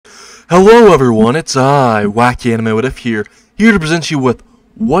Hello everyone, it's I, Wacky Anime What If here to present you with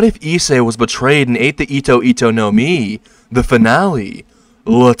What If Issei Was Betrayed and Ate the Ito no Mi, the finale.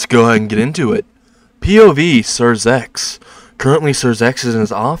 Let's go ahead and get into it. POV, Sir Zex. Currently Sir Zex is in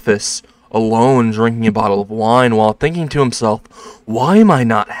his office, alone drinking a bottle of wine while thinking to himself, why am I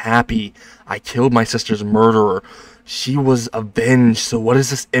not happy? I killed my sister's murderer. She was avenged, so what is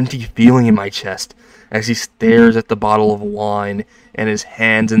this empty feeling in my chest? As he stares at the bottle of wine in his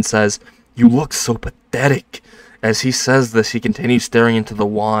hands and says, "You look so pathetic." As he says this, he continues staring into the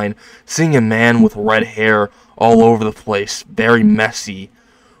wine, seeing a man with red hair all over the place, very messy,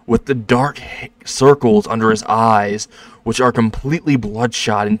 with the dark circles under his eyes, which are completely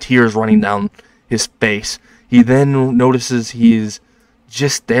bloodshot and tears running down his face. He then notices he is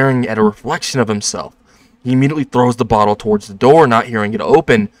just staring at a reflection of himself. He immediately throws the bottle towards the door, not hearing it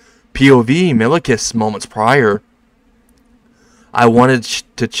open. POV, Milikis, moments prior. I wanted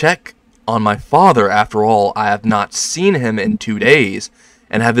to check on my father. After all, I have not seen him in 2 days,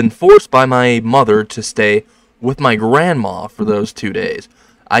 and have been forced by my mother to stay with my grandma for those 2 days.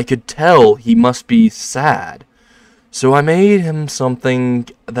 I could tell he must be sad, so I made him something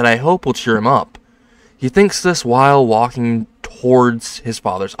that I hope will cheer him up. He thinks this while walking towards his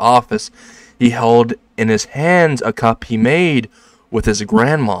father's office. He held in his hands a cup he made with his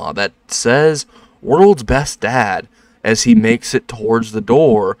grandma that says, "World's Best Dad." As he makes it towards the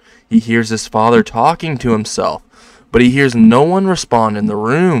door, he hears his father talking to himself, but he hears no one respond in the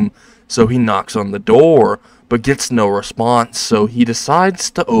room, so he knocks on the door, but gets no response, so he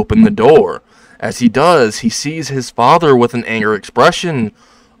decides to open the door. As he does, he sees his father with an angry expression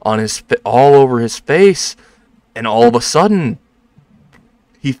on all over his face, and all of a sudden,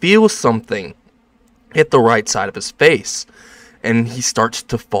 he feels something hit the right side of his face, and he starts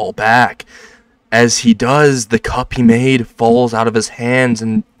to fall back. As he does, the cup he made falls out of his hands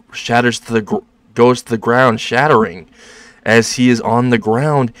and goes to the ground, shattering. As he is on the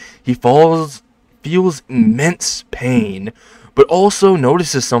ground, he feels immense pain, but also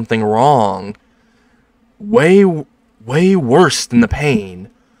notices something wrong. Way worse than the pain.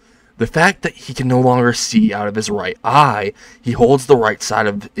 The fact that he can no longer see out of his right eye. He holds the right side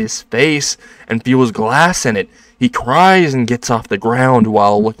of his face and feels glass in it. He cries and gets off the ground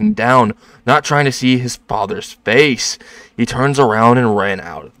while looking down, not trying to see his father's face. He turns around and ran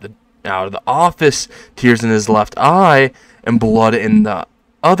out of the office, tears in his left eye and blood in the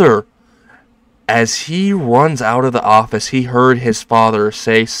other. As he runs out of the office, he heard his father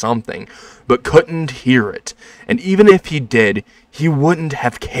say something, but couldn't hear it. And even if he did, he wouldn't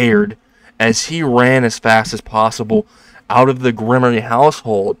have cared, as he ran as fast as possible out of the Grimmery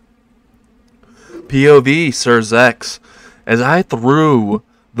household. POV, Sir Zex. As I threw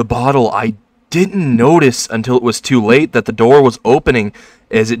the bottle, I didn't notice until it was too late that the door was opening.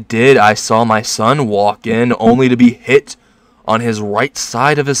 As it did, I saw my son walk in, only to be hit on his right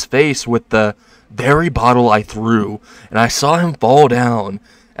side of his face with the very bottle I threw, and I saw him fall down.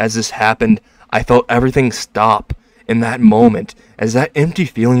 As this happened, I felt everything stop in that moment, as that empty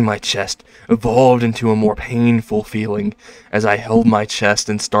feeling in my chest evolved into a more painful feeling as I held my chest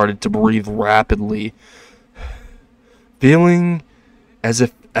and started to breathe rapidly, feeling as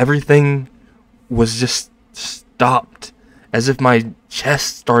if everything was just stopped, as if my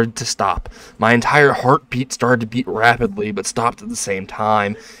chest started to stop. My entire heartbeat started to beat rapidly, but stopped at the same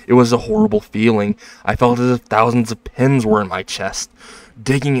time. It was a horrible feeling. I felt as if thousands of pins were in my chest,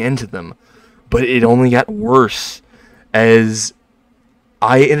 digging into them. But it only got worse, as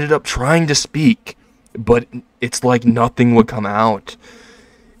I ended up trying to speak, but it's like nothing would come out.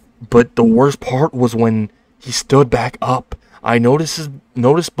 But the worst part was when he stood back up. I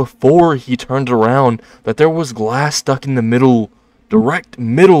noticed before he turned around that there was glass stuck in the direct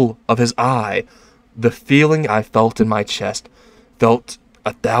middle of his eye. The feeling I felt in my chest felt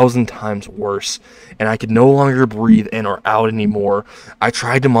 1,000 times worse, and I could no longer breathe in or out anymore. I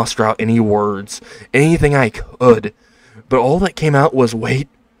tried to muster out any words, anything I could, but all that came out was, "Wait,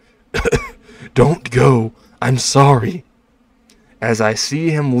 don't go, I'm sorry." As I see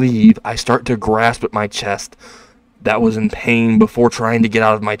him leave, I start to grasp at my chest that was in pain before trying to get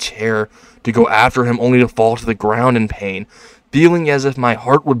out of my chair to go after him, only to fall to the ground in pain, feeling as if my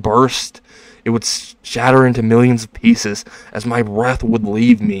heart would burst. It would shatter into millions of pieces as my breath would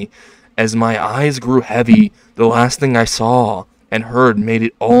leave me. As my eyes grew heavy, the last thing I saw and heard made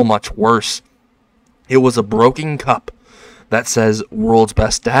it all much worse. It was a broken cup that says "World's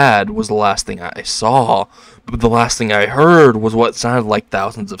Best Dad" was the last thing I saw, but the last thing I heard was what sounded like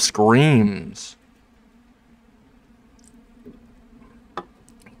thousands of screams.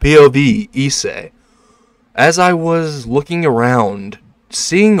 POV, Issei. As I was looking around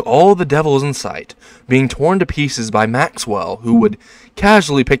seeing all the devils in sight being torn to pieces by Maxwell, who would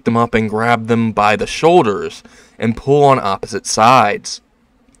casually pick them up and grab them by the shoulders and pull on opposite sides,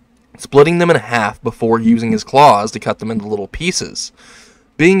 splitting them in half before using his claws to cut them into little pieces.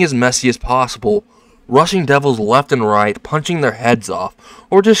 Being as messy as possible, rushing devils left and right, punching their heads off,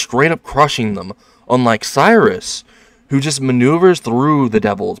 or just straight up crushing them, unlike Cyrus, who just maneuvers through the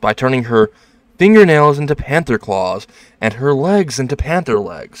devils by turning her fingernails into panther claws and her legs into panther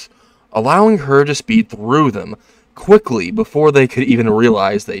legs, allowing her to speed through them quickly before they could even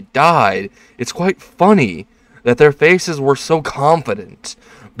realize they died. It's quite funny that their faces were so confident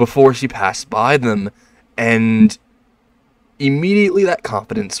before she passed by them, and immediately that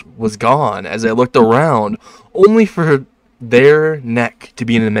confidence was gone as I looked around, only for their neck to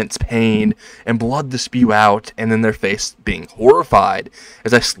be in immense pain and blood to spew out, and then their face being horrified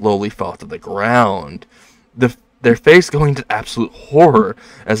as I slowly fell to the ground. Their face going to absolute horror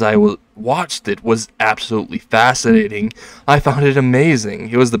as I watched it was absolutely fascinating. I found it amazing.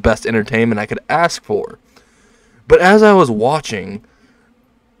 It was the best entertainment I could ask for. But as I was watching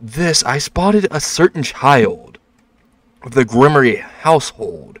this, I spotted a certain child of the Grimmery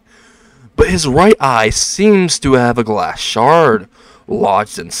household, but his right eye seems to have a glass shard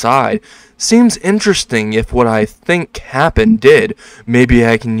lodged inside. Seems interesting if what I think happened did. Maybe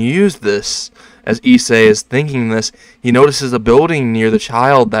I can use this. As Issei is thinking this, he notices a building near the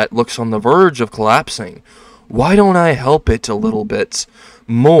child that looks on the verge of collapsing. Why don't I help it a little bit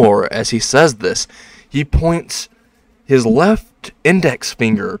more? As he says this, he points his left index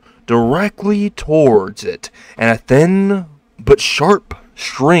finger directly towards it, and a thin but sharp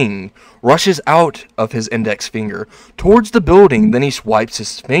string rushes out of his index finger towards the building. Then he swipes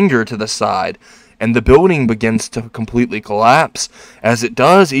his finger to the side, and the building begins to completely collapse. As it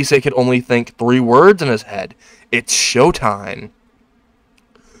does, Issei could only think 3 words in his head. It's showtime.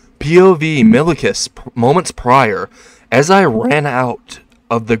 POV Milicus, moments prior, as I ran out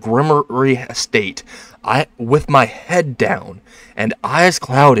of the Grimmery estate, with my head down and eyes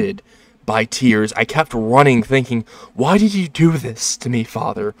clouded by tears, I kept running, thinking, why did you do this to me,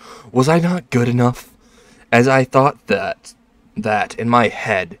 Father? Was I not good enough? As I thought that in my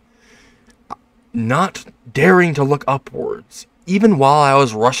head, not daring to look upwards, even while I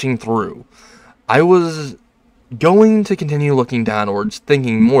was rushing through. I was going to continue looking downwards,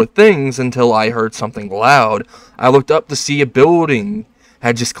 thinking more things, until I heard something loud. I looked up to see a building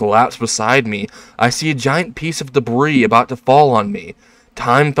had just collapsed beside me. I see a giant piece of debris about to fall on me.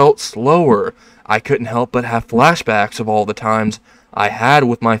 Time felt slower. I couldn't help but have flashbacks of all the times I had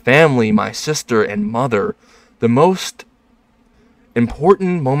with my family, my sister and mother. The most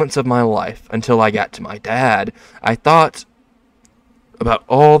important moments of my life until I got to my dad. I thought about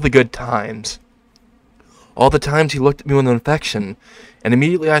all the good times. All the times he looked at me with affection, and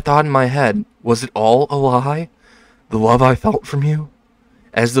immediately I thought in my head, was it all a lie? The love I felt from you?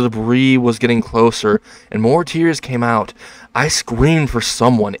 As the debris was getting closer and more tears came out, I screamed for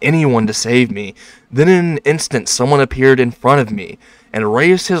someone, anyone to save me. Then in an instant someone appeared in front of me and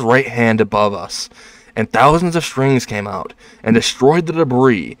raised his right hand above us, and thousands of strings came out and destroyed the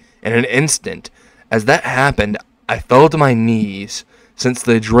debris in an instant. As that happened, I fell to my knees, since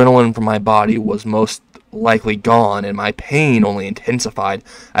the adrenaline from my body was most likely gone and my pain only intensified.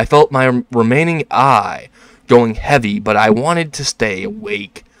 I felt my remaining eye going heavy, but I wanted to stay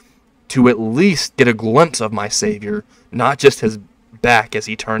awake, to at least get a glimpse of my savior, not just his back as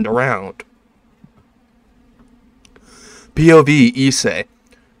he turned around. POV Issei.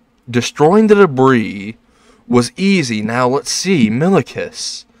 Destroying the debris was easy. Now let's see,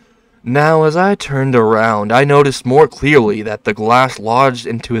 Milicus. Now as I turned around, I noticed more clearly that the glass lodged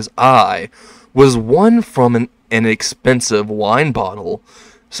into his eye was one from an inexpensive wine bottle.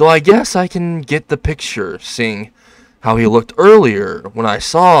 So I guess I can get the picture, seeing how he looked earlier when I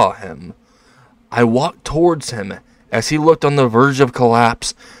saw him. I walked towards him. As he looked on the verge of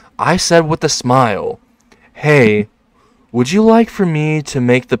collapse, I said with a smile, "Hey, would you like for me to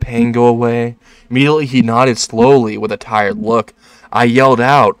make the pain go away?" Immediately he nodded slowly with a tired look. I yelled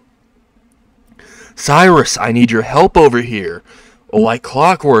out, "Cyrus, I need your help over here." Like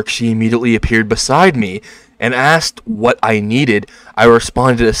clockwork, she immediately appeared beside me and asked what I needed. I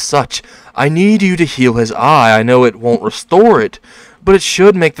responded as such, "I need you to heal his eye. I know it won't restore it, but it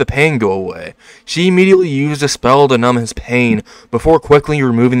should make the pain go away." She immediately used a spell to numb his pain before quickly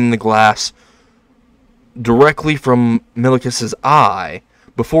removing the glass directly from Milicus's eye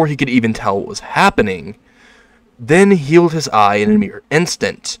before he could even tell what was happening. Then healed his eye in a mere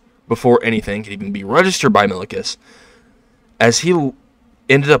instant before anything could even be registered by Milicus. As he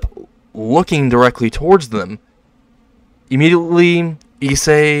ended up looking directly towards them, immediately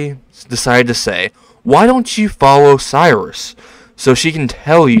Issei decided to say, "Why don't you follow Cyrus so she can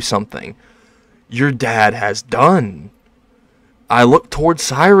tell you something your dad has done?" I looked towards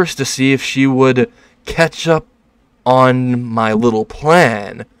Cyrus to see if she would catch up on my little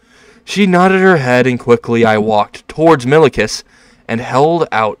plan. She nodded her head, and quickly I walked towards Milikis and held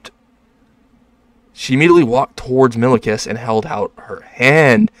out. She immediately walked towards Milikis and held out her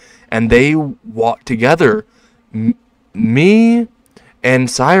hand, and they walked together. Me and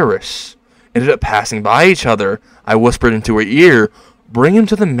Cyrus ended up passing by each other. I whispered into her ear, "Bring him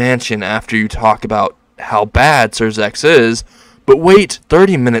to the mansion after you talk about how bad Sir Zex is, but wait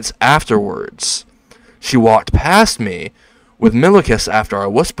 30 minutes afterwards." She walked past me with Milikis after I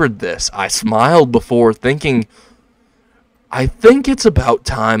whispered this. I smiled before thinking, I think it's about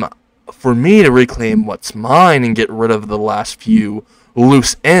time for me to reclaim what's mine and get rid of the last few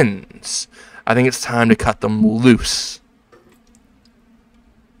loose ends. I think it's time to cut them loose.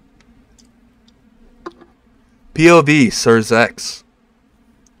 POV, Sir Zex.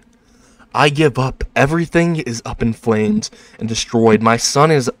 I give up. Everything is up in flames and destroyed. My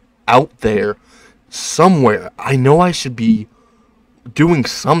son is out there somewhere. I know I should be doing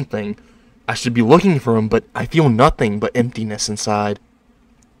something. I should be looking for him, but I feel nothing but emptiness inside.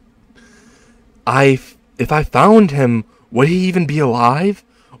 If I found him, would he even be alive?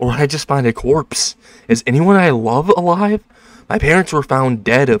 Or would I just find a corpse? Is anyone I love alive? My parents were found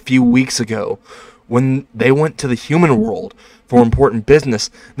dead a few weeks ago when they went to the human world for important business.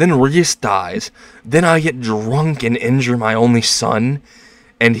 Then Reese dies. Then I get drunk and injure my only son,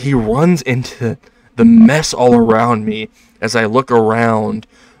 and he runs into the mess all around me as I look around,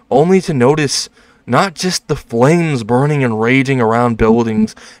 only to notice not just the flames burning and raging around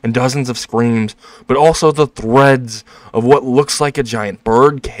buildings and dozens of screams, but also the threads of what looks like a giant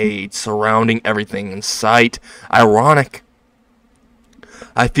bird cage surrounding everything in sight. Ironic.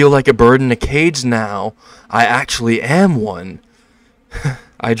 I feel like a bird in a cage now. I actually am one.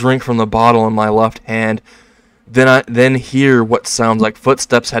 I drink from the bottle in my left hand. Then hear what sounds like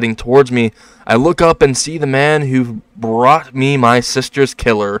footsteps heading towards me. I look up and see the man who brought me my sister's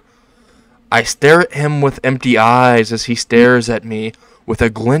killer. I stare at him with empty eyes as he stares at me with a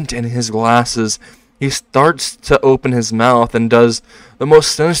glint in his glasses. He starts to open his mouth and does the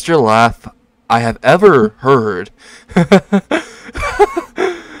most sinister laugh I have ever heard.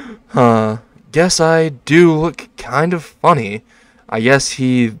 Guess I do look kind of funny. I guess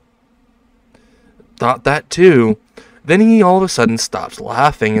he thought that too. Then he all of a sudden stops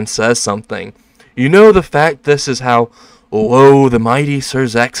laughing and says something. You know, the fact this is how low the mighty Sir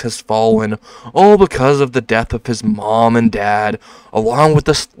Zex has fallen, all because of the death of his mom and dad, along with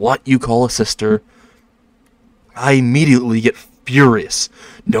the slut you call a sister. I immediately get furious.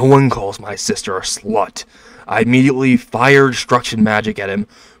 No one calls my sister a slut. I immediately fire destruction magic at him,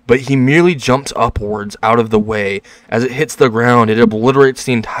 but he merely jumps upwards out of the way. As it hits the ground, it obliterates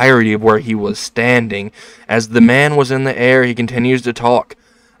the entirety of where he was standing. As the man was in the air, he continues to talk.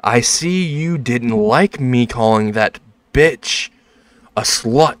 I see you didn't like me calling that bitch a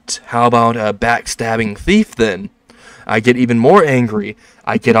slut. How about a backstabbing thief then? I get even more angry.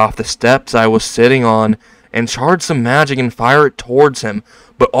 I get off the steps I was sitting on and charge some magic and fire it towards him,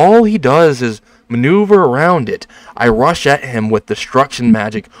 but all he does is maneuver around it. I rush at him with destruction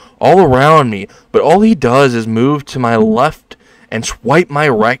magic all around me, but all he does is move to my left and swipe my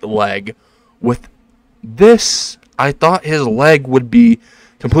right leg. With this, I thought his leg would be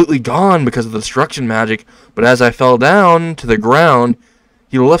completely gone because of the destruction magic, but as I fell down to the ground,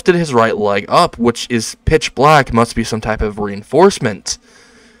 he lifted his right leg up, which is pitch black, must be some type of reinforcement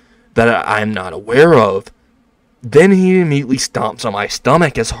that I'm not aware of. Then he immediately stomps on my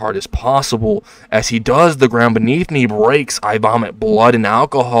stomach as hard as possible. As he does, the ground beneath me breaks. I vomit blood and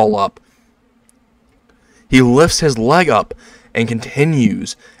alcohol up. He lifts his leg up and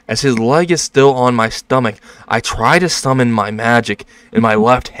continues. As his leg is still on my stomach, I try to summon my magic in my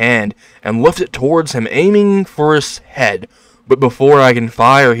left hand and lift it towards him, aiming for his head. But before I can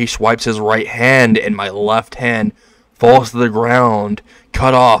fire, he swipes his right hand, and my left hand falls to the ground.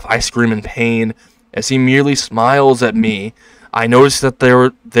 Cut off, I scream in pain. As he merely smiles at me, I notice that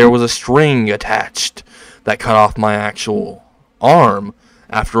there was a string attached that cut off my actual arm.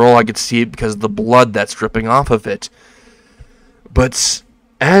 After all, I could see it because of the blood that's dripping off of it. But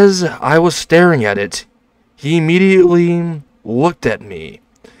as I was staring at it, he immediately looked at me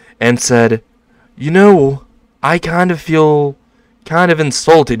and said, "You know, I kind of feel kind of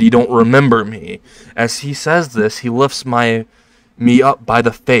insulted you don't remember me." As he says this, he lifts me up by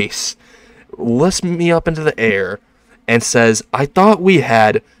the face, lifts me up into the air, and says, "I thought we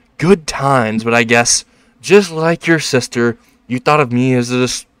had good times, but I guess, just like your sister, You thought of me as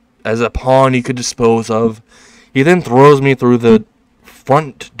a pawn you could dispose of. He then throws me through the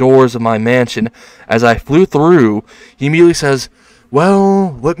front doors of my mansion. As I flew through, he immediately says,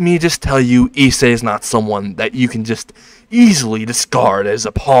 "Well, let me just tell you, Issei is not someone that you can just easily discard as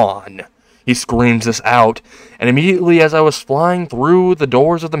a pawn." He screams this out, and immediately as I was flying through the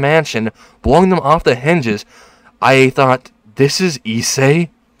doors of the mansion, blowing them off the hinges, I thought, this is Issei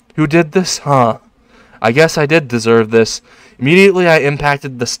who did this, huh? I guess I did deserve this. Immediately I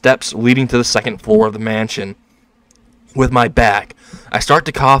impacted the steps leading to the second floor of the mansion with my back. I start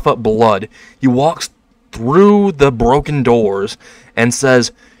to cough up blood. He walks through the broken doors and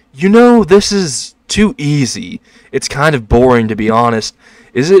says, "You know, this is too easy. It's kind of boring, to be honest.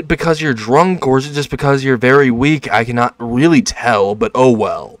 Is it because you're drunk, or is it just because you're very weak? I cannot really tell, but oh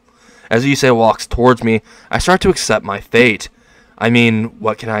well." As Issei walks towards me, I start to accept my fate. I mean,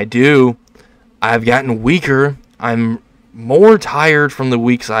 what can I do? I've gotten weaker. I'm more tired from the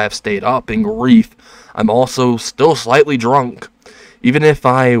weeks I have stayed up in grief. I'm also still slightly drunk. Even if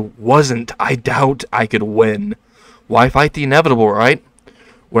I wasn't, I doubt I could win. Why fight the inevitable, right?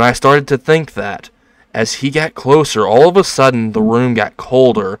 When I started to think that, as he got closer, all of a sudden the room got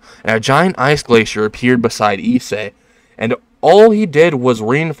colder, and a giant ice glacier appeared beside Issei, and all he did was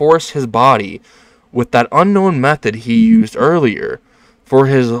reinforce his body with that unknown method he used earlier. For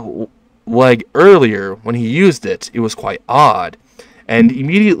his leg earlier, when he used it, it was quite odd, and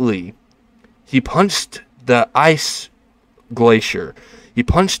immediately he punched the ice glacier. He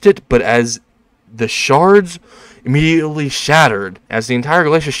punched it, but as the shards immediately shattered, as the entire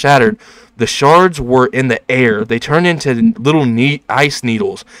glacier shattered, the shards were in the air. They turned into little ice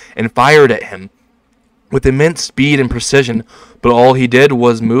needles and fired at him with immense speed and precision, but all he did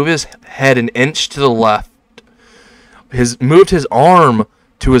was move his head an inch to the left. Moved his arm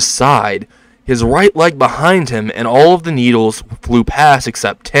to his side, his right leg behind him, and all of the needles flew past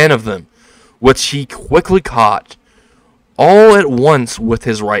except 10 of them, which he quickly caught all at once with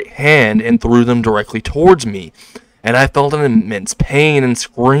his right hand and threw them directly towards me. And I felt an immense pain and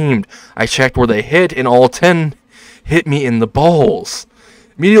screamed. I checked where they hit, and all 10 hit me in the balls.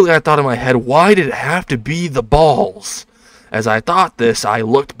 Immediately I thought in my head, why did it have to be the balls? As I thought this, I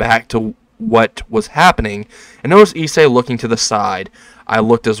looked back to what was happening and noticed Issei looking to the side. I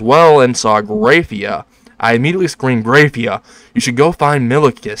looked as well and saw Graphia. I immediately screamed, "Graphia, you should go find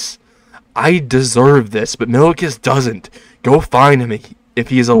Milikis. I deserve this, but Milikis doesn't. Go find him if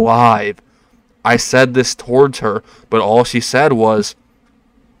he is alive." I said this towards her, but all she said was,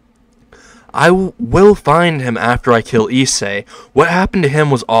 "I will find him after I kill Issei. What happened to him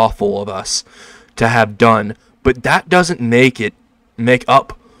was awful of us to have done, but that doesn't make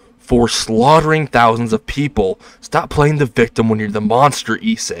up for slaughtering thousands of people. Stop playing the victim when you're the monster,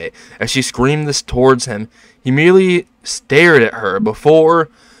 Issei." As she screamed this towards him, he merely stared at her. Before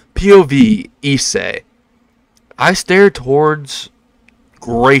POV Issei, I stared towards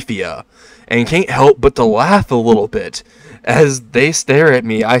Graphia and can't help but to laugh a little bit. As they stare at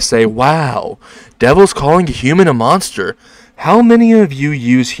me, I say, "Wow, Devil's calling a human a monster. How many of you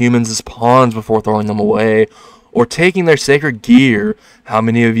use humans as pawns before throwing them away or taking their sacred gear? How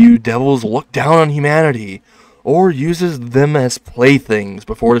many of you devils look down on humanity or uses them as playthings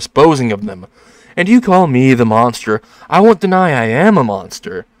before disposing of them? And you call me the monster. I won't deny I am a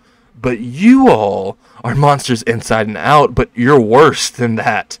monster. But you all are monsters inside and out, but you're worse than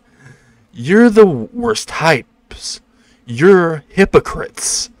that. You're the worst types. You're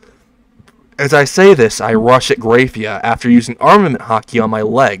hypocrites." As I say this, I rush at Graphia after using armament hockey on my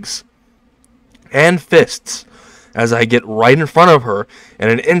legs and fists. As I get right in front of her in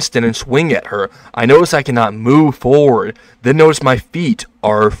an instant and swing at her, I notice I cannot move forward, then notice my feet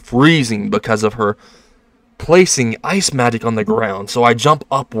are freezing because of her placing ice magic on the ground, so I jump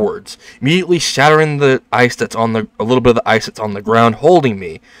upwards, immediately shattering the ice that's on a little bit of the ice that's on the ground, holding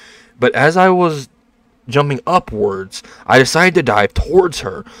me. But as I was jumping upwards, I decided to dive towards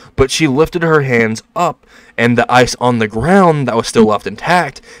her, but she lifted her hands up, and the ice on the ground that was still left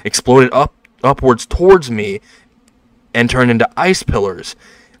intact exploded upwards towards me and turned into ice pillars.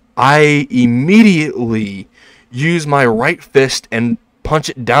 I immediately used my right fist and punch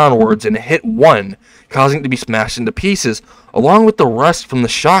it downwards and hit one, causing it to be smashed into pieces, along with the rest from the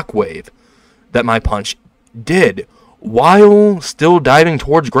shockwave that my punch did. While still diving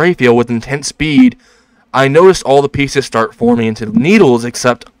towards Graphia with intense speed, I noticed all the pieces start forming into needles,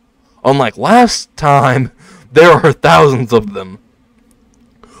 except, unlike last time, there are thousands of them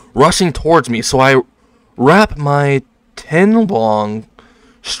rushing towards me, so I wrap my 10 long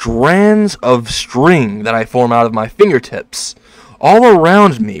strands of string that I form out of my fingertips all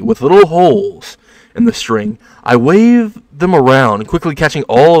around me with little holes, in the string. I wave them around, quickly catching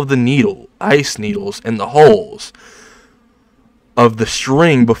all of the ice needles in the holes of the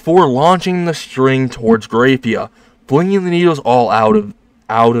string before launching the string towards Graphia, flinging the needles all out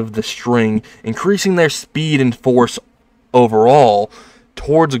of the string, increasing their speed and force overall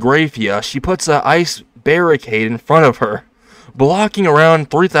towards Graphia. She puts an ice barricade in front of her, blocking around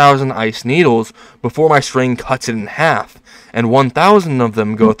 3,000 ice needles before my string cuts it in half, and 1,000 of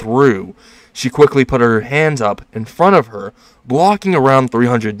them go through. She quickly put her hands up in front of her, blocking around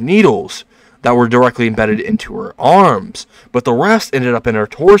 300 needles that were directly embedded into her arms, but the rest ended up in her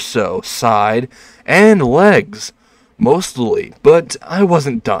torso, side, and legs, mostly. But I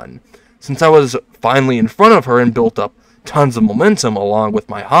wasn't done. Since I was finally in front of her and built up tons of momentum along with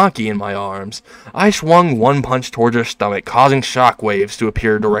my hockey in my arms, I swung one punch towards her stomach, causing shockwaves to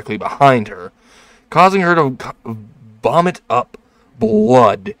appear directly behind her, causing her to vomit up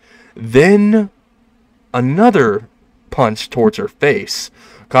blood. Then another punch towards her face,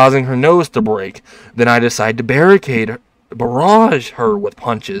 causing her nose to break. Then I decide to barrage her with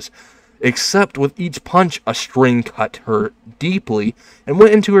punches, except with each punch a string cut her deeply and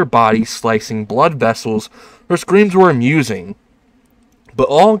went into her body, slicing blood vessels. Her screams were amusing, but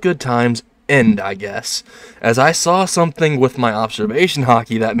all good times end, I guess, as I saw something with my observation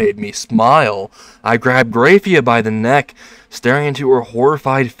hockey that made me smile. I grabbed Graphia by the neck, staring into her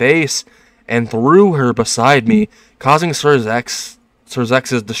horrified face, and threw her beside me, causing Sir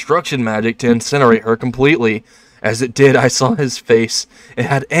Zex's destruction magic to incinerate her completely. As it did, I saw his face. It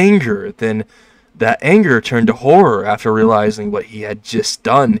had anger. Then that anger turned to horror after realizing what he had just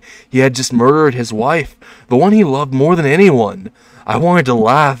done. He had just murdered his wife, the one he loved more than anyone. I wanted to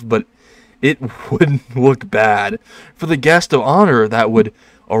laugh, but it wouldn't look bad for the guest of honor that would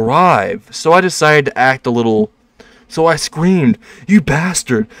arrive. So I decided to act a little. So I screamed, "You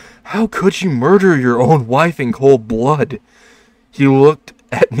bastard! How could you murder your own wife in cold blood?" He looked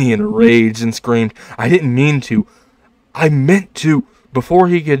at me in rage and screamed, "I didn't mean to. I meant to." Before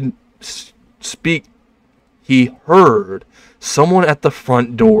he could speak, he heard someone at the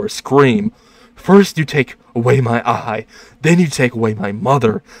front door scream, "First you take away my eye, then you take away my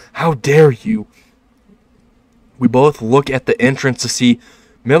mother. How dare you?" We both look at the entrance to see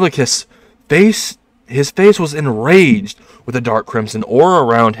Milikis' face. His face was enraged, with a dark crimson aura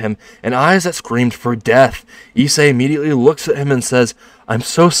around him and eyes that screamed for death. Issei immediately looks at him and says, "I'm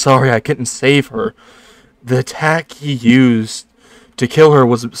so sorry I couldn't save her. The attack he used to kill her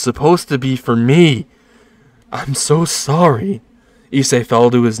was supposed to be for me. I'm so sorry." Issei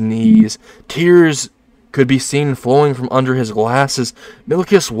fell to his knees. Tears could be seen flowing from under his glasses.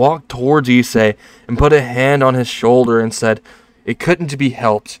 Milikis walked towards Issei and put a hand on his shoulder and said, "It couldn't be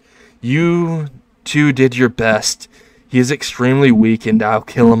helped. You two did your best. He is extremely weak and I'll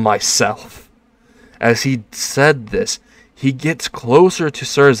kill him myself." As he said this, he gets closer to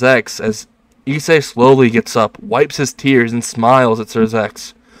Sir Zex as Issei slowly gets up, wipes his tears, and smiles at Sir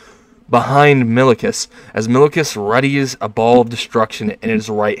Zex behind Milikis. As Milikis readies a ball of destruction in his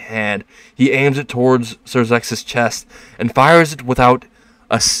right hand, he aims it towards Sir Zex's chest and fires it without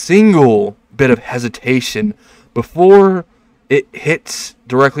a single bit of hesitation before it hits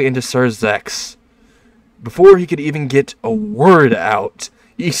directly into Sir Zex. Before he could even get a word out,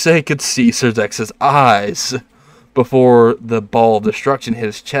 Issei could see Sir Zex's eyes. Before the ball of destruction hit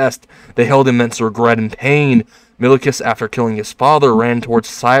his chest, they held immense regret and pain. Milikis, after killing his father, ran towards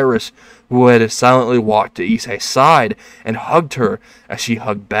Cyrus, who had silently walked to Issei's side, and hugged her as she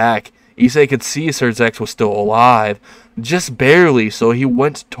hugged back. Issei could see Sir Zex was still alive, just barely, so he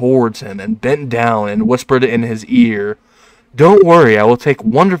went towards him and bent down and whispered in his ear, "Don't worry, I will take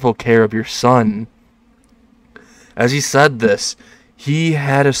wonderful care of your son." As he said this, he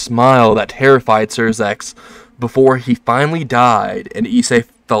had a smile that terrified Sir Zex before he finally died, and Issei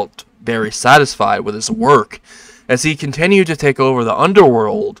felt very satisfied with his work, as he continued to take over the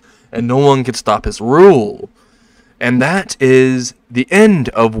underworld, and no one could stop his rule. And that is the end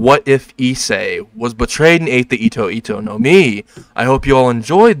of What If Issei Was Betrayed and Ate the Ito no Mi. I hope you all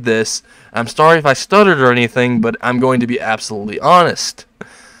enjoyed this. I'm sorry if I stuttered or anything, but I'm going to be absolutely honest.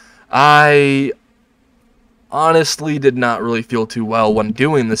 I honestly did not really feel too well when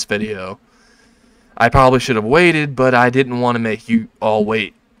doing this video. I probably should have waited, but I didn't want to make you all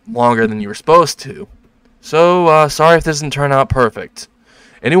wait longer than you were supposed to. So, sorry if this didn't turn out perfect.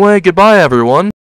 Anyway, goodbye everyone.